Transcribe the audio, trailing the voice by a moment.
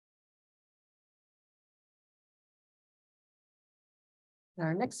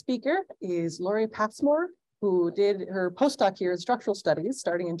Our next speaker is Laurie Passmore, who did her postdoc here in structural studies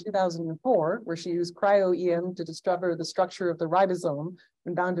starting in 2004, where she used cryo-EM to discover the structure of the ribosome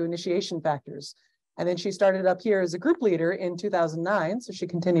when bound to initiation factors. And then she started up here as a group leader in 2009, so she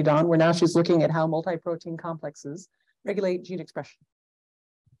continued on, where now she's looking at how multi-protein complexes regulate gene expression.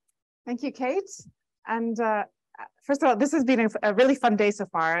 Thank you, Kate. And first of all, this has been a really fun day so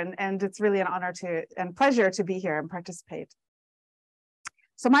far, and it's really an honor and pleasure to be here and participate.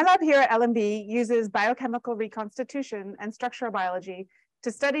 So my lab here at LMB uses biochemical reconstitution and structural biology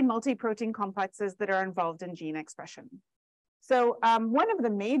to study multi-protein complexes that are involved in gene expression. So one of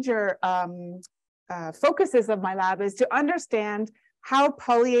the major focuses of my lab is to understand how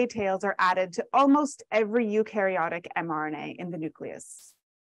poly-A tails are added to almost every eukaryotic mRNA in the nucleus.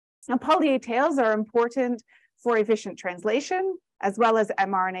 Now, poly-A tails are important for efficient translation as well as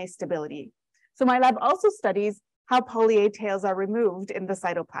mRNA stability. So my lab also studies how poly-A tails are removed in the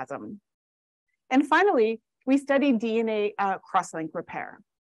cytoplasm. And finally, we study DNA cross-link repair.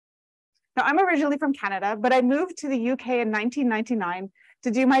 Now, I'm originally from Canada, but I moved to the UK in 1999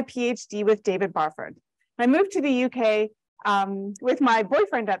 to do my PhD with David Barford. I moved to the UK with my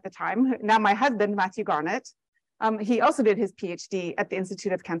boyfriend at the time, now my husband, Matthew Garnett. He also did his PhD at the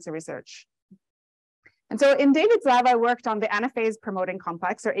Institute of Cancer Research. And so in David's lab, I worked on the anaphase promoting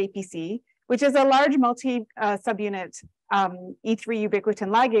complex, or APC, which is a large multi-subunit E3 ubiquitin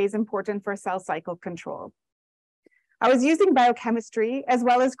ligase important for cell cycle control. I was using biochemistry as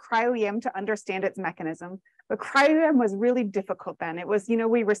well as cryo-EM to understand its mechanism, but cryo-EM was really difficult then. It was,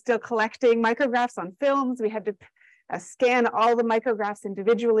 we were still collecting micrographs on films. We had to scan all the micrographs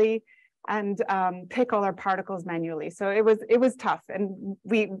individually and pick all our particles manually. So it was tough, and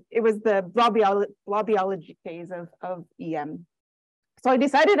it was the blobiology phase of EM. So I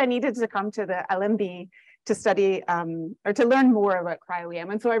decided I needed to come to the LMB to study or to learn more about cryo-EM.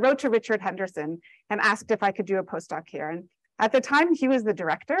 And so I wrote to Richard Henderson and asked if I could do a postdoc here. And at the time, he was the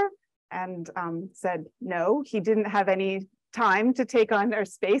director and said no, he didn't have any time to take on, or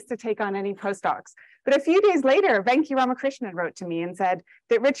space to take on, any postdocs. But a few days later, Venki Ramakrishnan wrote to me and said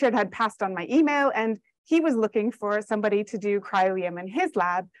that Richard had passed on my email and he was looking for somebody to do cryo-EM in his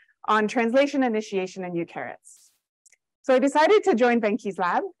lab on translation initiation in eukaryotes. So I decided to join Venki's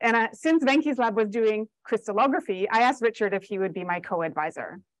lab, and since Venki's lab was doing crystallography, I asked Richard if he would be my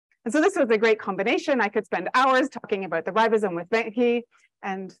co-advisor. And so this was a great combination. I could spend hours talking about the ribosome with Venki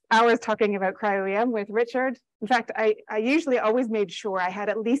and hours talking about cryo-EM with Richard. In fact, I usually always made sure I had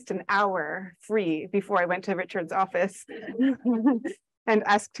at least an hour free before I went to Richard's office and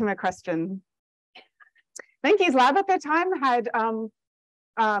asked him a question. Venki's lab at the time had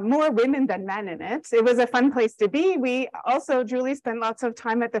more women than men in it. It was a fun place to be. We also, Julie, spent lots of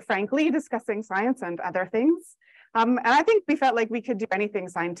time at the Frank Lee discussing science and other things. And I think we felt like we could do anything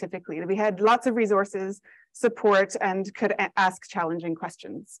scientifically. We had lots of resources, support, and could ask challenging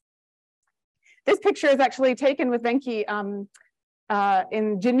questions. This picture is actually taken with Venki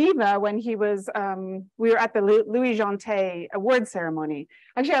in Geneva when he was, we were at the Louis Janté award ceremony.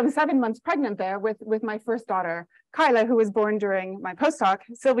 Actually, I was 7 months pregnant there with my first daughter, Kyla, who was born during my postdoc.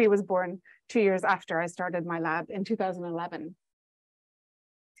 Sylvie was born 2 years after I started my lab in 2011.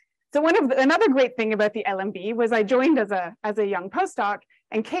 So another great thing about the LMB was I joined as a young postdoc,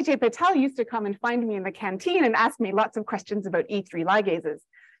 and KJ Patel used to come and find me in the canteen and ask me lots of questions about E3 ligases.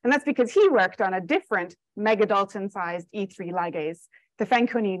 And that's because he worked on a different megadalton-sized E3 ligase, the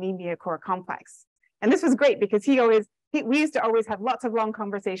Fanconi anemia core complex. And this was great because we used to always have lots of long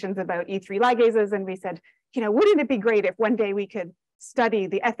conversations about E3 ligases, and we said, wouldn't it be great if one day we could study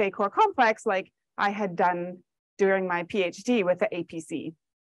the FA core complex like I had done during my PhD with the APC.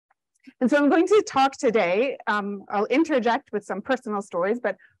 And so I'm going to talk today, I'll interject with some personal stories,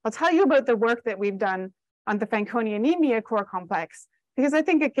 but I'll tell you about the work that we've done on the Fanconi anemia core complex, because I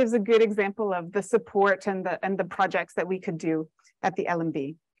think it gives a good example of the support and the projects that we could do at the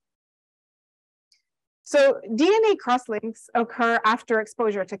LMB. So DNA crosslinks occur after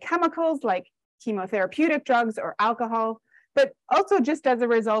exposure to chemicals like chemotherapeutic drugs or alcohol, but also just as a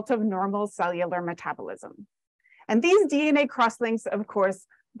result of normal cellular metabolism. And these DNA crosslinks, of course,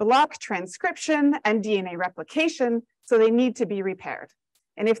 block transcription and DNA replication, so they need to be repaired.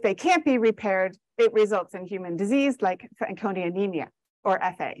 And if they can't be repaired, it results in human disease like Fanconi anemia, or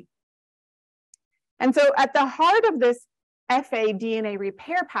FA. And so at the heart of this FA DNA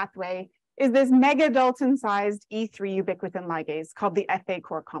repair pathway is this megadalton-sized E3 ubiquitin ligase called the FA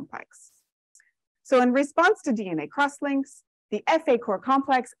core complex. So in response to DNA crosslinks, the FA core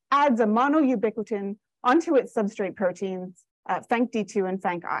complex adds a monoubiquitin onto its substrate proteins, FANCD2 and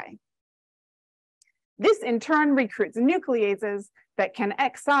FANCI. This in turn recruits nucleases that can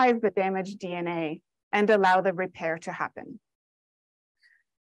excise the damaged DNA and allow the repair to happen.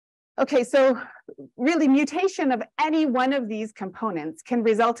 Okay, so really mutation of any one of these components can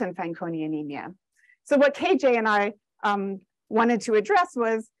result in Fanconi anemia. So what KJ and I wanted to address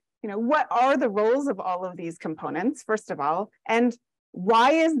was, what are the roles of all of these components, first of all, and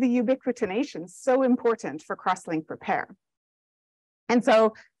why is the ubiquitination so important for cross-link repair? And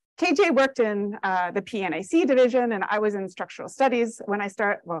so KJ worked in the PNIC division, and I was in structural studies when I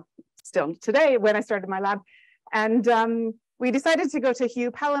started, well, still today, when I started my lab. And we decided to go to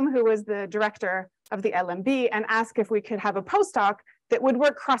Hugh Pelham, who was the director of the LMB, and ask if we could have a postdoc that would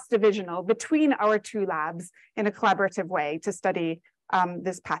work cross-divisional between our two labs in a collaborative way to study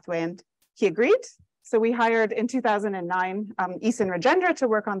this pathway. And he agreed. So we hired in 2009, Isan Rajendra to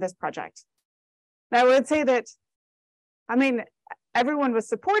work on this project. Now I would say that, everyone was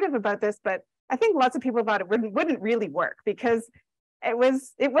supportive about this, but I think lots of people thought it wouldn't really work because it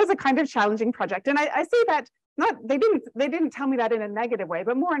was a kind of challenging project. And I say that they didn't tell me that in a negative way,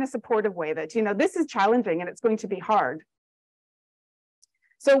 but more in a supportive way that, this is challenging and it's going to be hard.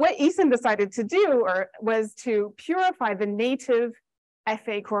 So what Isan decided to do was to purify the native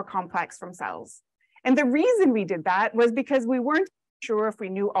FA core complex from cells. And the reason we did that was because we weren't sure if we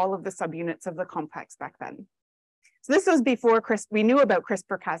knew all of the subunits of the complex back then. So this was before we knew about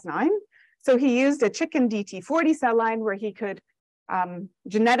CRISPR-Cas9. So he used a chicken DT40 cell line where he could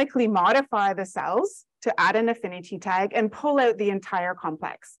genetically modify the cells to add an affinity tag and pull out the entire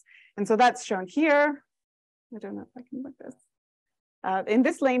complex. And so that's shown here. I don't know if I can work this. In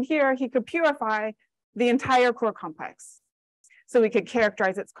this lane here, he could purify the entire core complex. So we could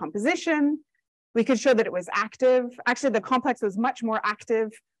characterize its composition. We could show that it was active. Actually, the complex was much more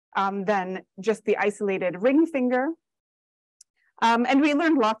active than just the isolated ring finger. And we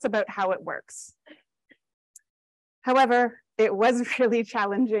learned lots about how it works. However, it was really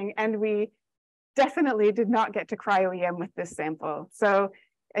challenging, and we definitely did not get to cryo-EM with this sample. So,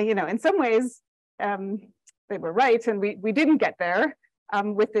 in some ways, they were right, and we didn't get there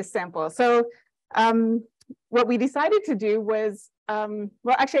with this sample. So what we decided to do was,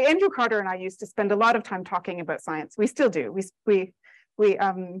 well, actually, Andrew Carter and I used to spend a lot of time talking about science. We still do. We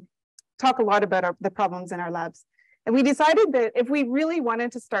talk a lot about the problems in our labs. And we decided that if we really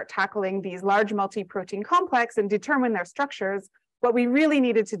wanted to start tackling these large multi-protein complex and determine their structures, what we really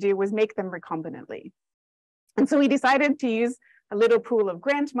needed to do was make them recombinantly. And so we decided to use a little pool of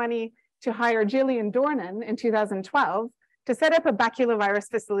grant money to hire Gillian Dornan in 2012 to set up a baculovirus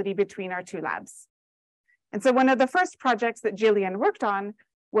facility between our two labs. And so one of the first projects that Gillian worked on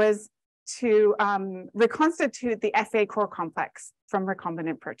was to reconstitute the FA core complex from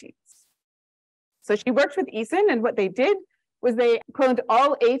recombinant proteins. So she worked with Isan, and what they did was they cloned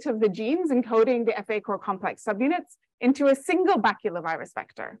all 8 of the genes encoding the FA core complex subunits into a single baculovirus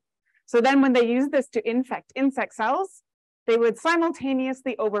vector. So then when they used this to infect insect cells, they would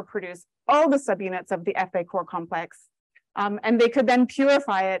simultaneously overproduce all the subunits of the FA core complex, and they could then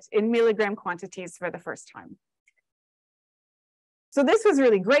purify it in milligram quantities for the first time. So this was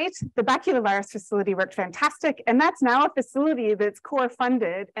really great. The baculovirus facility worked fantastic, and that's now a facility that's core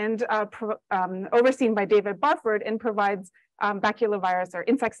funded and overseen by David Barford and provides baculovirus or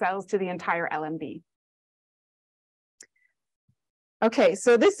insect cells to the entire LMB. Okay,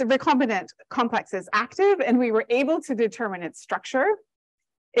 so this recombinant complex is active, and we were able to determine its structure.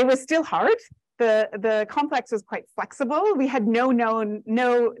 It was still hard. The complex was quite flexible. We had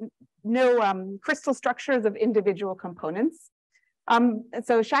no crystal structures of individual components.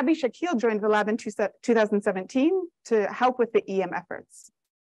 So Shabby Shakil joined the lab in 2017 to help with the EM efforts.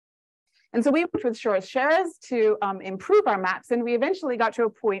 And so we worked with Shoresh Sheraz to improve our maps, and we eventually got to a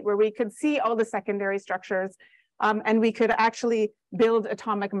point where we could see all the secondary structures, and we could actually build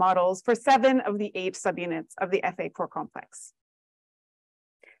atomic models for 7 of the 8 subunits of the FA core complex.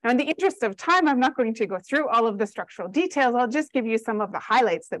 Now, in the interest of time, I'm not going to go through all of the structural details. I'll just give you some of the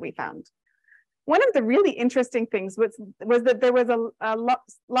highlights that we found. One of the really interesting things was that there was a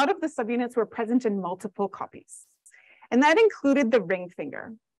lot of the subunits were present in multiple copies. And that included the ring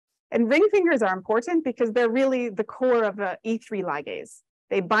finger. And ring fingers are important because they're really the core of the E3 ligase.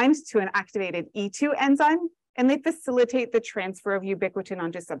 They bind to an activated E2 enzyme, and they facilitate the transfer of ubiquitin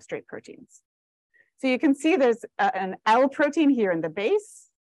onto substrate proteins. So you can see there's an L protein here in the base.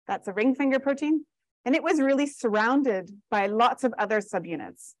 That's a ring finger protein. And it was really surrounded by lots of other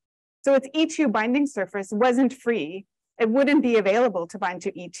subunits. So its E2 binding surface wasn't free. It wouldn't be available to bind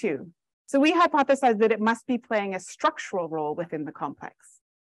to E2. So we hypothesized that it must be playing a structural role within the complex.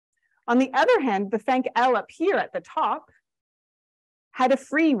 On the other hand, the Fanc L up here at the top had a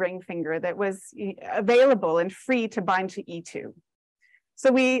free ring finger that was available and free to bind to E2.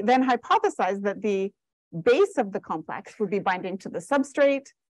 So we then hypothesized that the base of the complex would be binding to the substrate,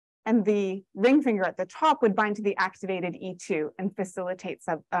 and the ring finger at the top would bind to the activated E2 and facilitate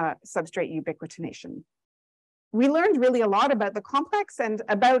substrate ubiquitination. We learned really a lot about the complex and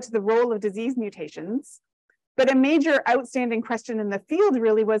about the role of disease mutations, but a major outstanding question in the field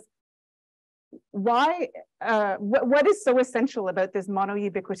really was, why, what is so essential about this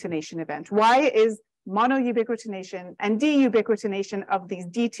monoubiquitination event? Why is monoubiquitination and deubiquitination of these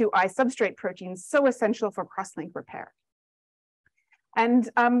D2I substrate proteins so essential for cross-link repair? And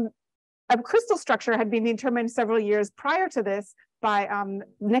a crystal structure had been determined several years prior to this by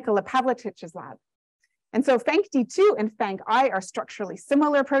Nikola Pavlitic's lab. And so FANCD2 and FANCI are structurally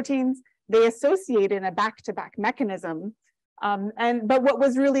similar proteins. They associate in a back-to-back mechanism. But what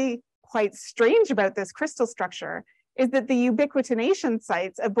was really quite strange about this crystal structure is that the ubiquitination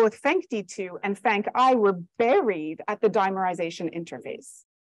sites of both FANCD2 and FANCI were buried at the dimerization interface.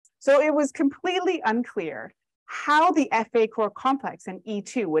 So it was completely unclear how the FA core complex and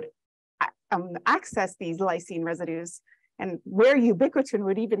E2 would access these lysine residues and where ubiquitin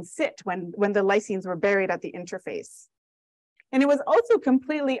would even sit when the lysines were buried at the interface. And it was also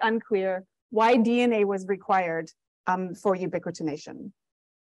completely unclear why DNA was required for ubiquitination.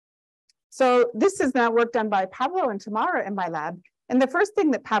 So this is now work done by Pablo and Tamara in my lab. And the first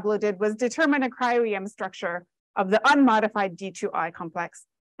thing that Pablo did was determine a cryo-EM structure of the unmodified D2I complex.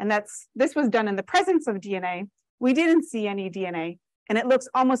 And this was done in the presence of DNA. We didn't see any DNA, and it looks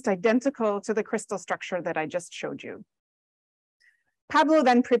almost identical to the crystal structure that I just showed you. Pablo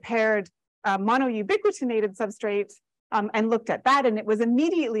then prepared a monoubiquitinated substrate and looked at that, and it was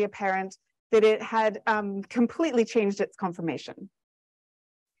immediately apparent that it had completely changed its conformation.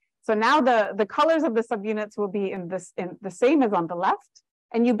 So now the colors of the subunits will be in the same as on the left,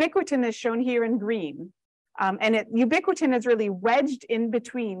 and ubiquitin is shown here in green. Ubiquitin is really wedged in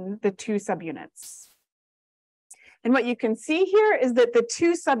between the two subunits. And what you can see here is that the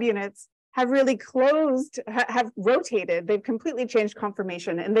two subunits have really closed, have rotated, they've completely changed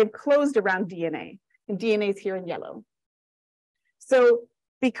conformation, and they've closed around DNA, and DNA is here in yellow. So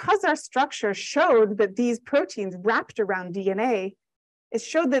because our structure showed that these proteins wrapped around DNA, it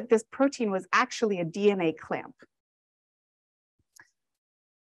showed that this protein was actually a DNA clamp.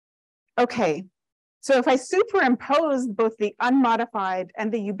 Okay, so if I superimpose both the unmodified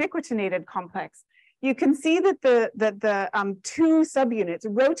and the ubiquitinated complex, you can see that the two subunits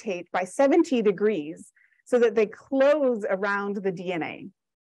rotate by 70 degrees so that they close around the DNA.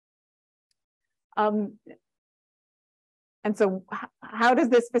 And so how does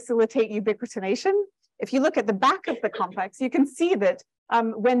this facilitate ubiquitination? If you look at the back of the complex, you can see that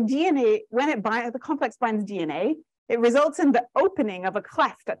when the complex binds DNA, it results in the opening of a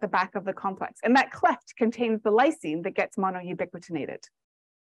cleft at the back of the complex. And that cleft contains the lysine that gets monoubiquitinated.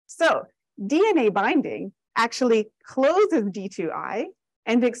 So DNA binding actually closes D2I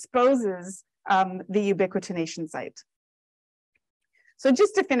and exposes the ubiquitination site. So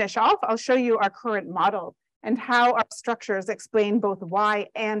just to finish off, I'll show you our current model and how our structures explain both why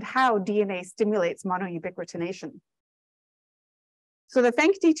and how DNA stimulates monoubiquitination. So the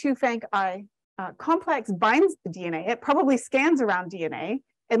FANCD2 FANCI complex binds the DNA. It probably scans around DNA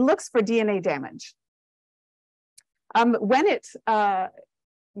and looks for DNA damage. When it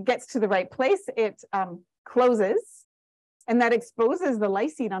gets to the right place, it closes, and that exposes the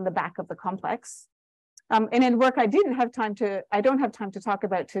lysine on the back of the complex. And in work I don't have time to talk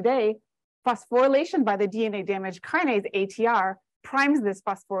about today, phosphorylation by the DNA damage kinase ATR primes this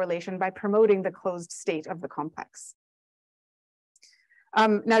phosphorylation by promoting the closed state of the complex.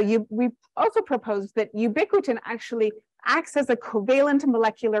 We also proposed that ubiquitin actually acts as a covalent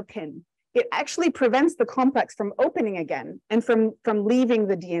molecular pin. It actually prevents the complex from opening again and from leaving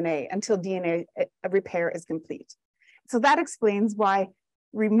the DNA until DNA repair is complete. So that explains why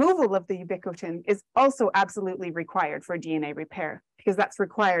removal of the ubiquitin is also absolutely required for DNA repair, because that's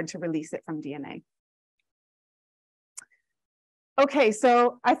required to release it from DNA. Okay,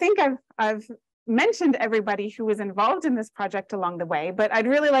 so I think I've mentioned everybody who was involved in this project along the way, but I'd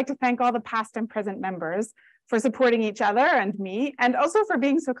really like to thank all the past and present members for supporting each other and me, and also for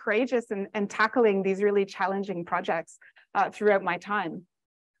being so courageous and tackling these really challenging projects throughout my time.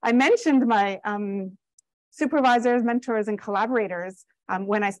 I mentioned my supervisors, mentors, and collaborators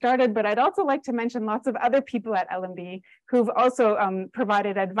when I started, but I'd also like to mention lots of other people at LMB who've also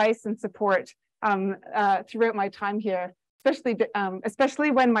provided advice and support throughout my time here,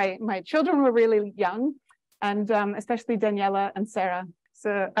 especially when my children were really young, and especially Daniela and Sarah.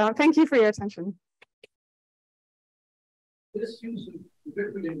 So thank you for your attention. this use of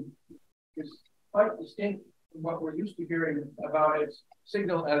ubiquitin is quite distinct from what we're used to hearing about its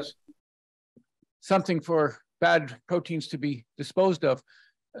signal as something for bad proteins to be disposed of.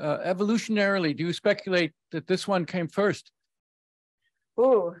 Evolutionarily, do you speculate that this one came first?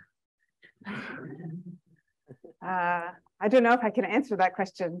 Ooh. I don't know if I can answer that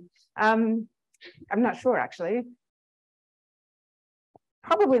question. I'm not sure, actually.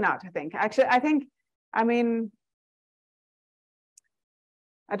 Probably not, I think. Actually, I mean,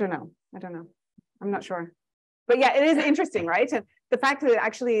 I don't know. I'm not sure. But yeah, it is interesting, right? And the fact that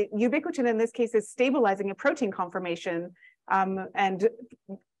actually ubiquitin in this case is stabilizing a protein conformation and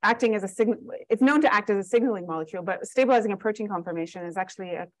acting as a signal. It's known to act as a signaling molecule, but stabilizing a protein conformation is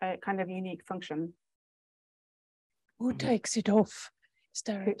actually a kind of unique function. Who takes it off? Is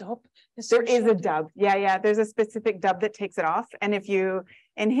there a dub? There is a dub. Yeah. There's a specific dub that takes it off. And if you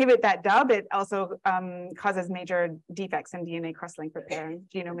inhibit that dub, it also causes major defects in DNA cross-link repair and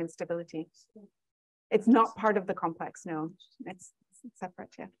genome instability. It's not part of the complex, no. It's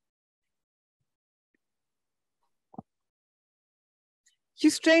separate, yeah. You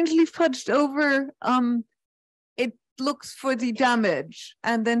strangely fudged over, it looks for the damage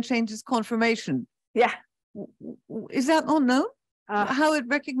and then changes conformation. Yeah. Is that not known? How it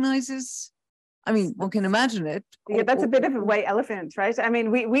recognizes? I mean, one can imagine it. Yeah, that's a bit of a white elephant, right? I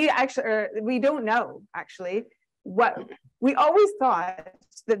mean, we actually, we don't know actually what, we always thought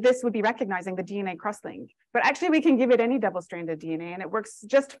that this would be recognizing the DNA crosslink, but actually we can give it any double-stranded DNA and it works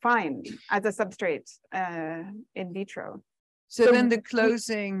just fine as a substrate in vitro. So then the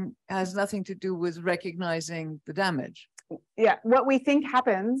closing has nothing to do with recognizing the damage. Yeah, what we think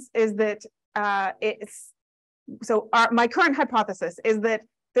happens is that my current hypothesis is that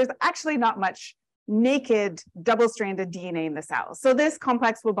there's actually not much naked double-stranded DNA in the cells. So this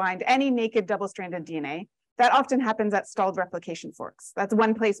complex will bind any naked double-stranded DNA. That often happens at stalled replication forks. That's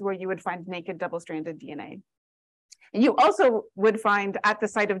one place where you would find naked double-stranded DNA. And you also would find at the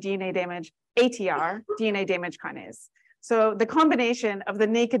site of DNA damage, ATR, DNA damage kinase. So the combination of the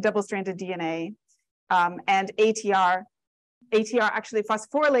naked double-stranded DNA and ATR actually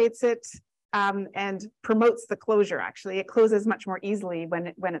phosphorylates it and promotes the closure, actually. It closes much more easily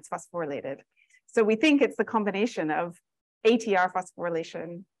when it's phosphorylated. So we think it's the combination of ATR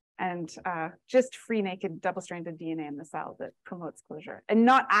phosphorylation and just free naked double-stranded DNA in the cell that promotes closure and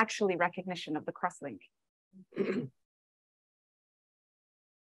not actually recognition of the crosslink.